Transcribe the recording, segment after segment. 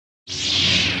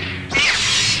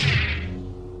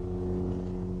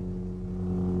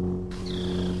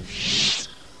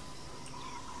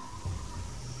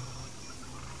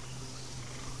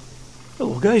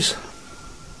guys,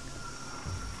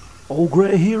 All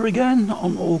Grey here again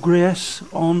on All Grey S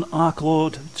on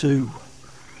Archlord 2.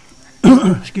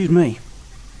 Excuse me.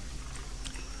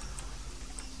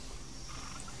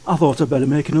 I thought I'd better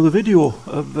make another video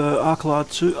of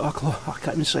Archlord 2. I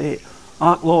can't even say it.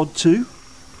 Archlord 2.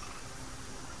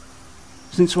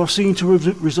 Since I seem to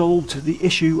have resolved the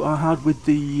issue I had with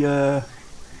the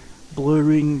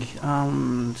blurring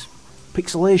and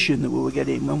pixelation that we were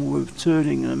getting when we were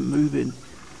turning and moving.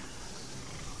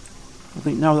 I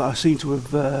think now that I seem to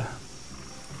have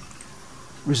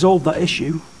resolved that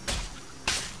issue,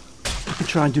 I can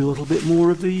try and do a little bit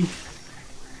more of the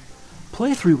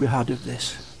playthrough we had of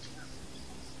this.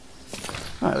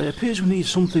 Right, it appears we need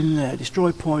something there.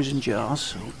 Destroy poison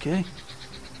jars, okay.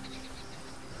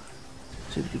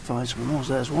 See if we can find some more.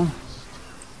 There's one.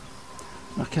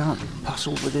 I can't pass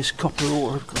over this copper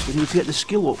ore because we need to get the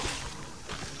skill up.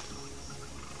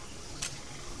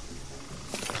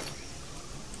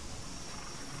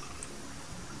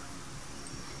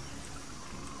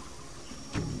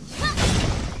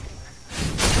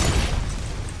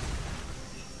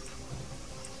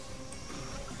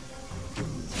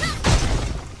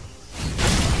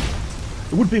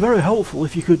 It would be very helpful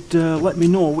if you could let me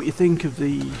know what you think of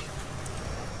the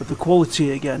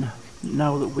quality again,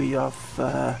 now that we have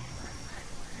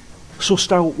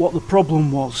sussed out what the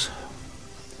problem was.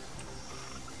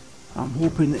 I'm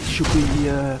hoping it should be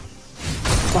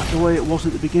back the way it was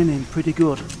at the beginning, pretty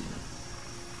good.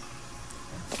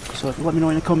 So let me know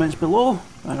in the comments below,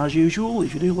 and as usual,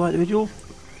 if you do like the video,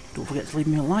 don't forget to leave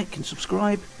me a like and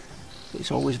subscribe.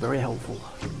 It's always very helpful.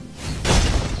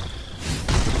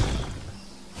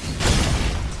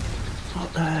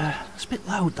 It's a bit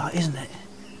loud, that, isn't it?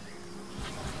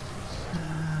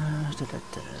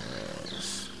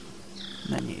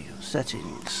 Menu,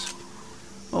 settings,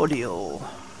 audio,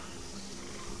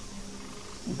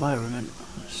 environment.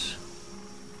 Let's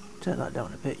take that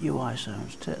down a bit. UI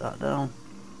sounds, take that down.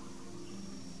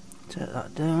 Take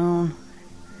that down.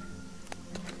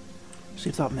 See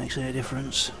if that makes any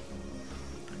difference.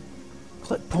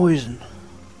 Click poison.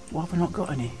 Why have we not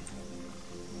got any?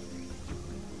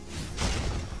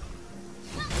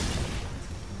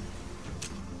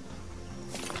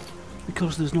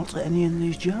 Because there's not any in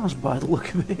these jars by the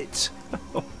look of it.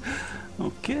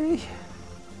 Okay.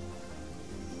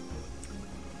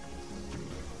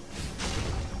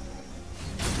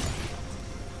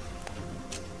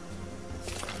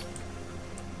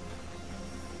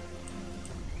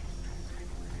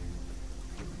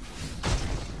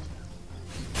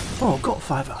 Oh, I've got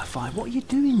 5 out of 5. What are you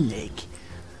doing, Nick?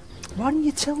 Why didn't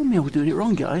you tell me I was doing it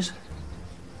wrong, guys?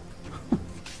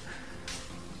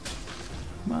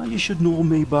 Well, you should know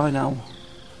me by now.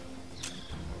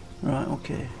 Right,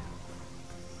 okay.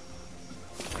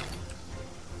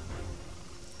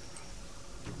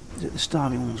 Is it the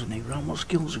starving ones we need? Right, what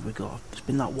skills have we got? It's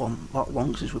been that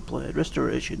long since we played.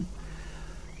 Restoration.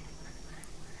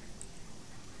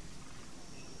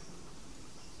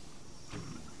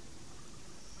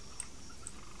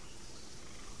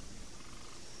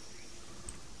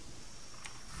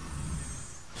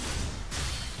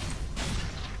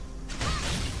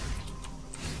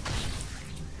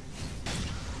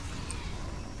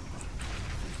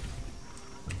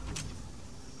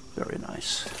 Very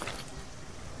nice.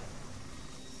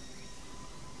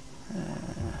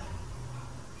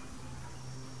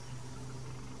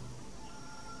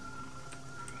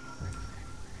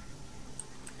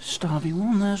 Starving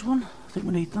one, there's one. I think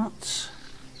we need that.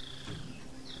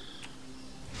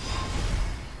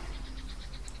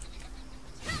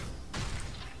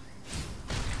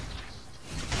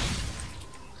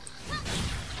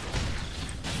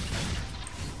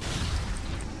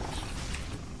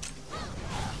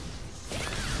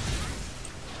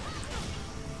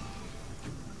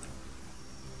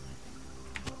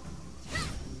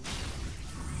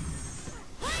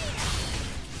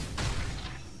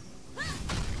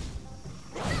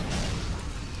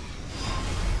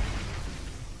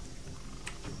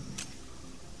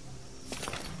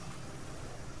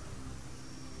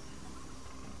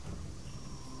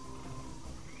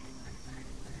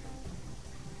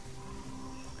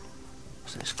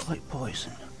 Let's collect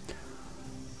poison.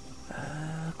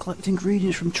 Collect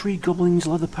ingredients from tree goblins'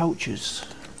 leather pouches.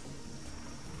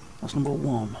 That's number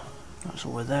 1. That's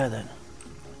over there then.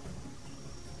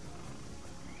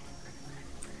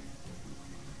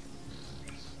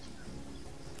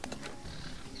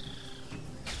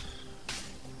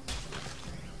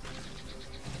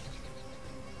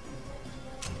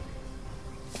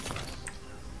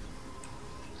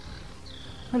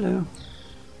 Hello.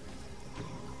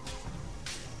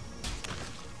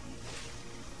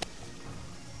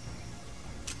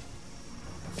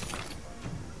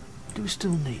 Do we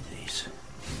still need these?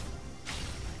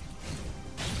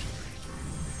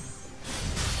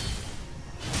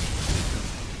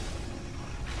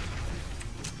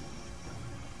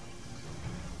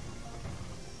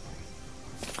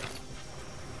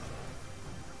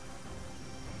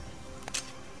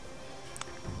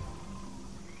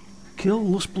 Kill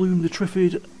Lustbloom the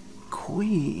Triffid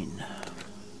Queen.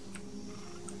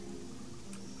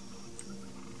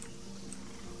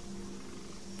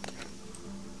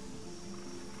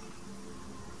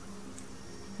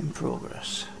 In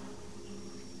progress.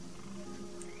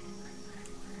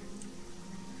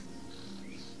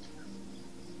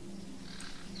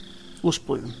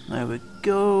 Lustbloom, there we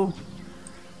go.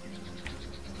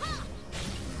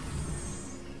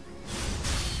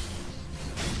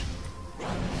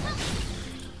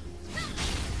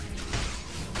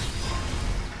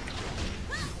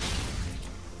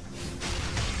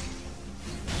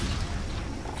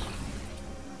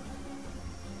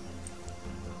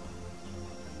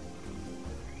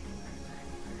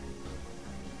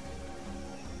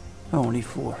 Oh, only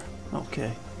 4.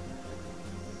 Okay.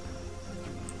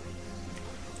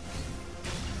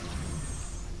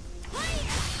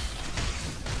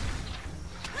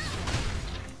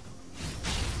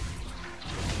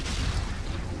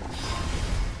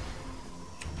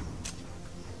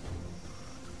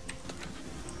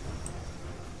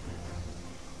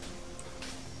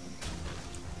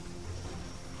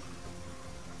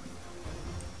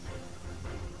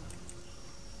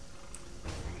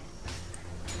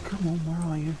 Come on,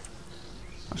 where are you?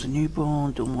 That's a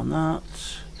newborn, don't want that.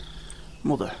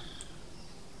 Mother.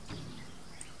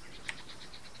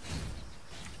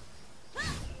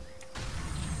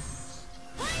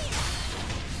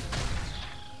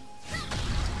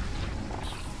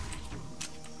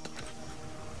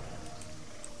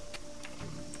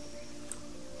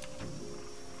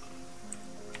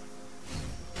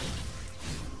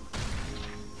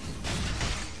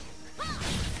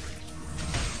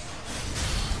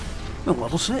 Oh,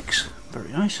 level 6.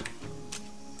 Very nice.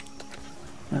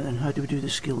 And then how do we do the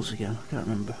skills again? I can't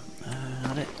remember. Is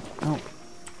that it? No.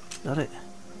 Is that it?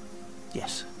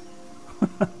 Yes.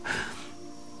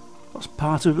 That's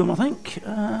part of them, I think. What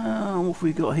have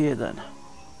we got here then?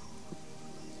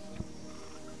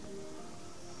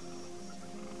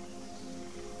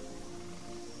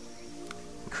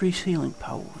 Increase healing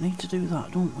power. We need to do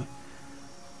that, don't we?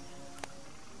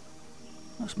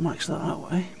 Let's max that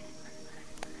way.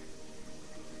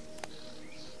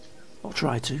 I'll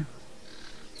try to.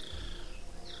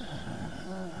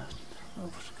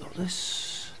 I've got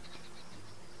this.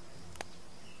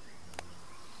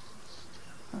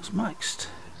 That's maxed.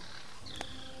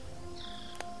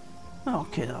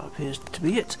 Okay, that appears to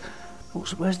be it.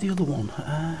 Where's the other one?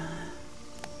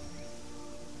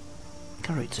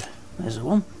 Character. There's the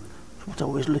one. That's what I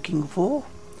was looking for.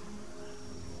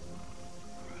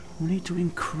 We need to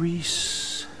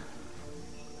increase.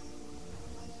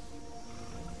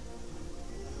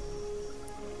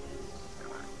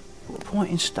 Put a point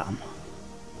in Stam.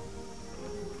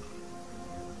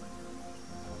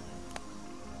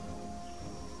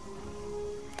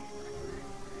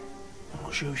 I'm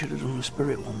not sure we should have done the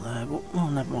spirit one there, but well,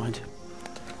 never mind.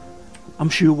 I'm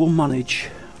sure we'll manage.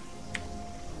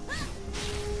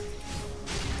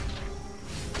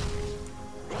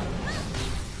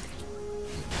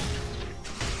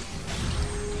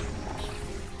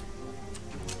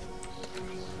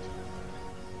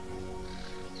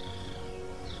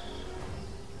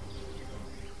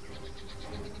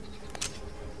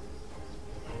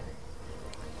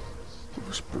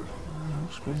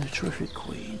 Let's bring the terrific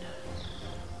queen.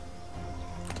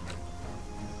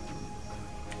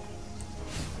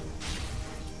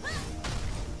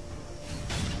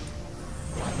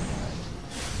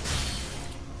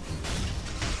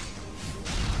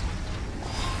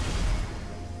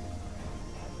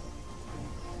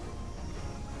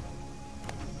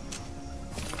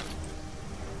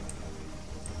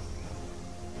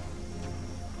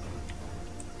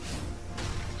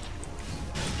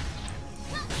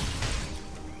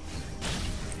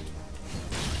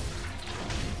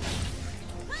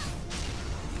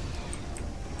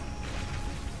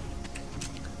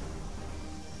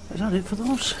 Is that it for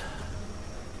those?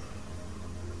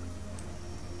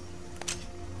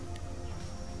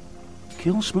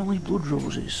 Kill smelly blood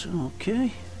roses.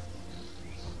 Okay.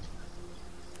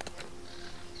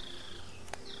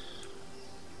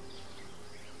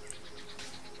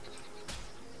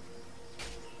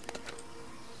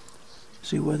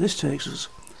 See where this takes us.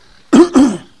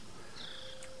 I'm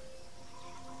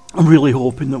really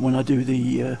hoping that when I do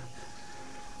the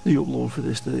upload for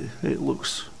this, that it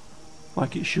looks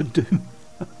like it should do.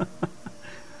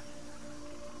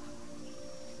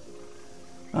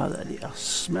 Ah, there they are.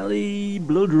 Smelly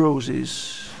blood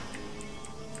roses.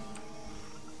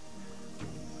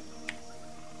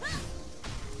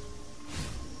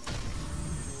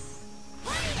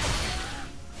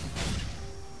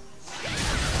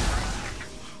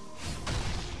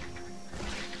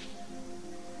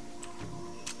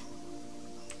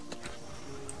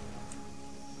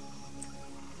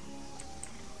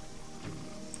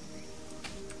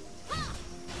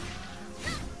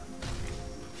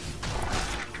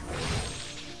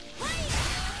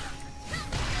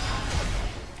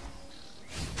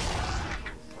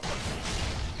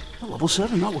 Level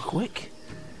 7, that was quick.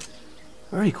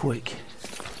 Very quick.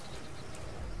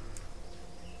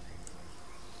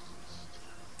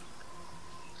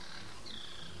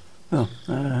 Oh,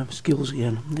 skills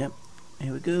again. Yep,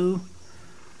 here we go.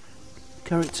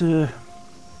 Character.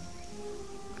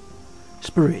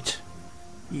 Spirit.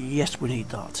 Yes, we need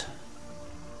that.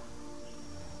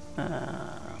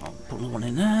 I'll put one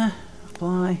in there.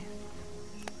 Apply.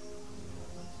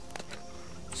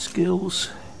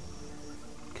 Skills.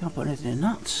 Can't put anything in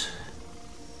that.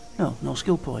 No, no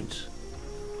skill points.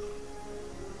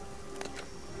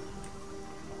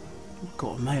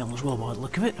 Got a mail as well by the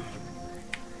look of it.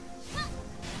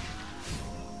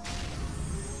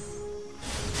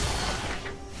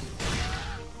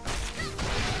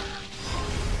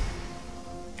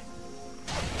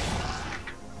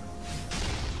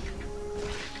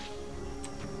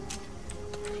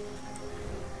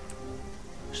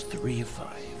 It's 3 of 5.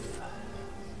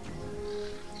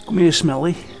 Come here,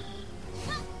 Smelly.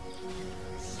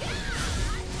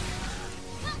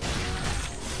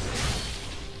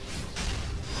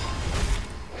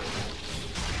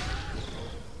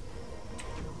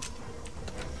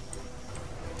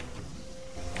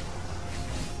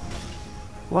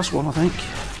 Last one, I think.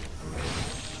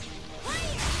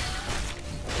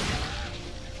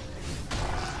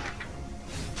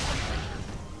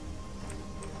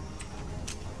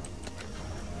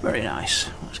 Very nice.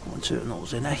 Let's go and turn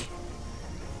those in, eh?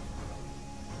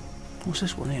 What's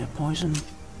this one here? Poison.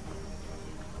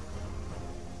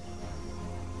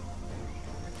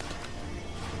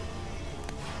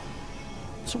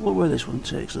 So look where this one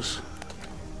takes us.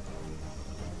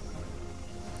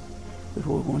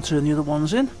 Before we go and turn the other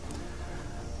ones in.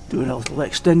 Doing a little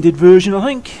extended version, I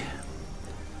think.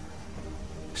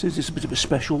 Since it's a bit of a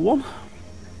special one.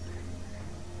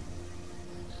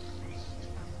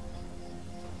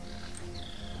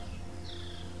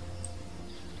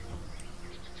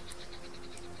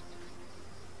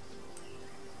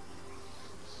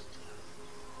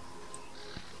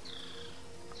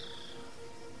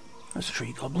 That's a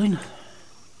tree goblin.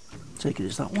 Take it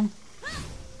as that one.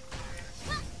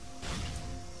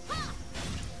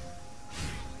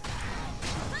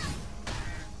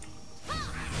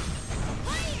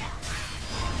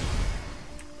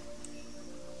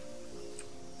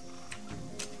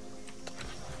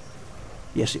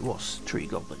 Yes, it was tree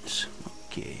goblins.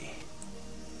 Okay.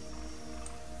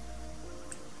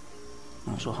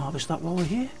 Also harvest that while we're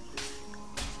here.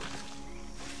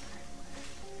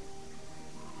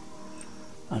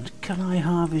 And can I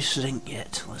harvest zinc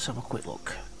yet? Let's have a quick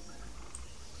look.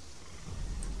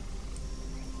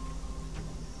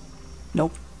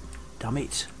 Nope. Damn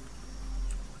it.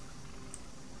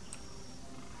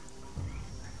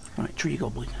 Right, tree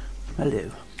goblin.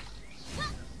 Hello.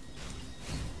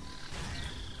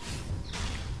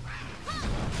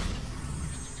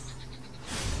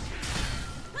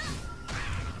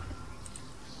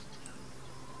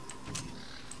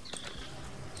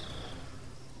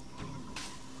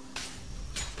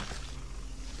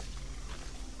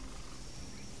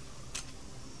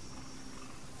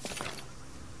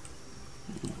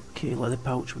 Okay, leather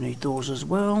pouch, we need those as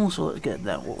well, so let's get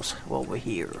that while we're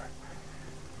here.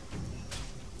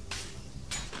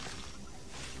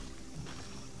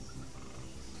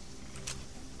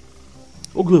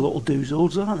 Ugly little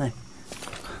doozles, aren't they?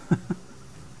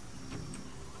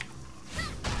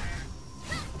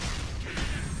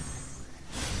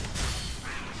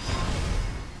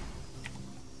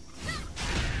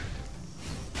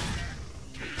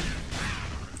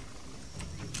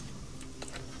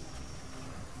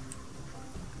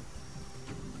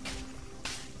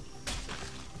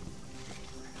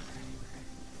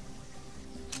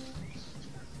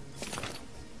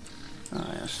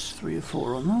 That's 3 or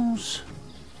 4 on those.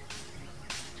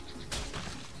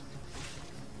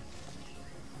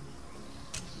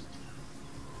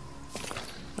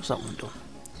 That's that one done.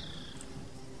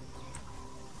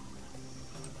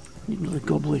 Need another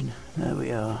goblin. There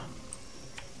we are.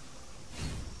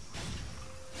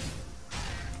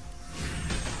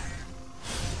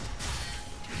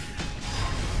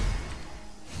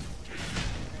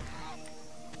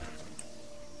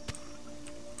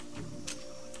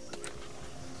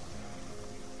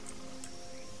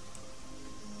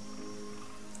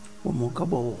 One more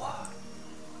gobble.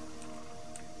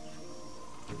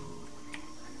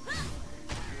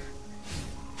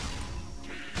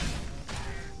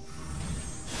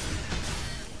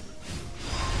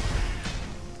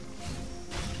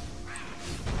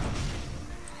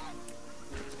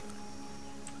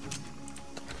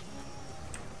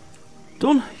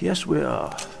 Done? Yes, we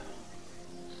are.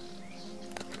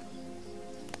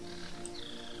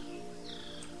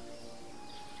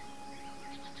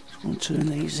 Just want to turn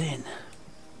these in.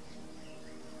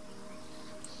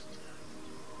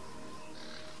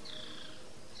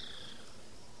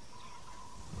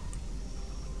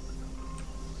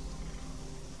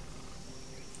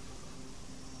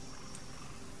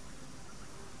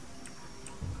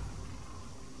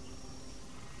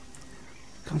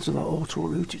 Cancel that auto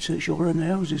route, it takes you around the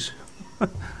houses.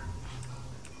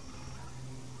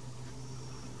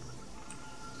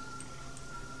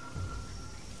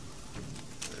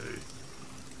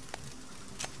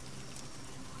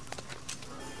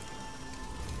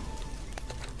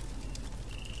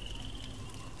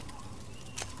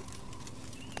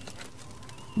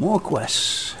 More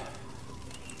quests.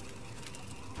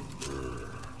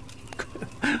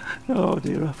 Oh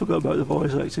dear, I forgot about the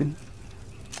voice acting.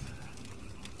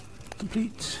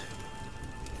 Complete.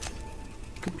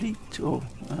 Complete. Oh,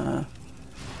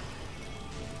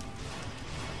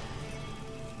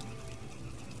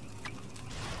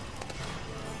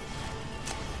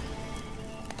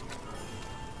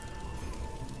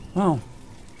 wow,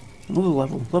 another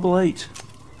level. Level 8.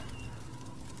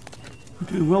 We're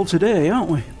doing well today, aren't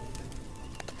we?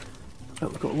 Oh,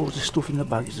 we've got loads of stuff in the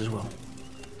bags as well.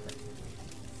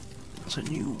 That's a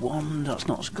new one. That's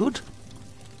not as good.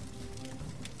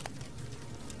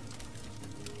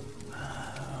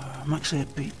 Max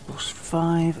AP plus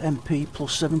 5, MP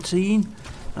plus 17.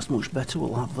 That's much better,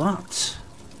 we'll have that.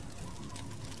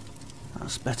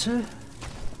 That's better.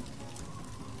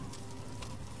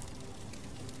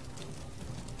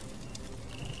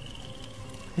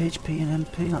 HP and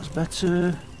MP, that's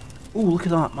better. Oh, look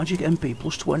at that, magic MP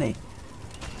plus 20.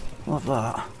 We'll have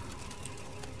that.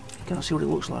 Can't see what it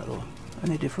looks like though.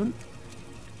 Any different?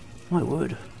 My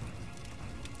word.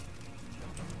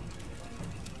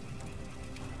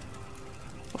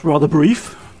 Rather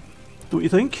brief, don't you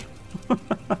think?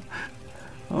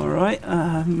 Alright,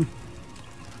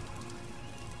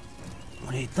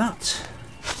 we need that.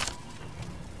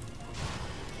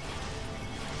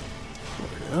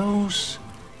 Get rid of those.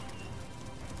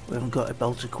 We haven't got a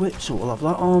belt equipped, so we'll have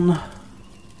that on.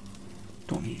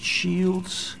 Don't need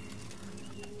shields.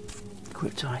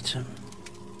 Equipped item.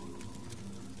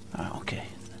 Ah, okay.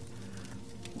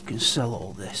 We can sell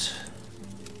all this.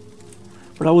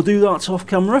 But I will do that off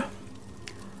camera.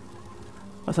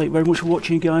 I thank you very much for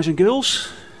watching, guys and girls.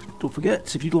 Don't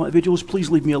forget, if you like videos, please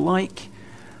leave me a like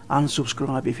and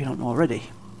subscribe if you haven't already.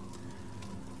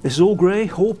 This is All Grey,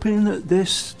 hoping that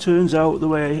this turns out the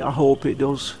way I hope it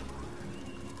does.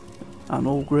 And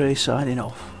All Grey signing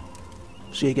off.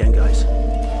 See you again, guys.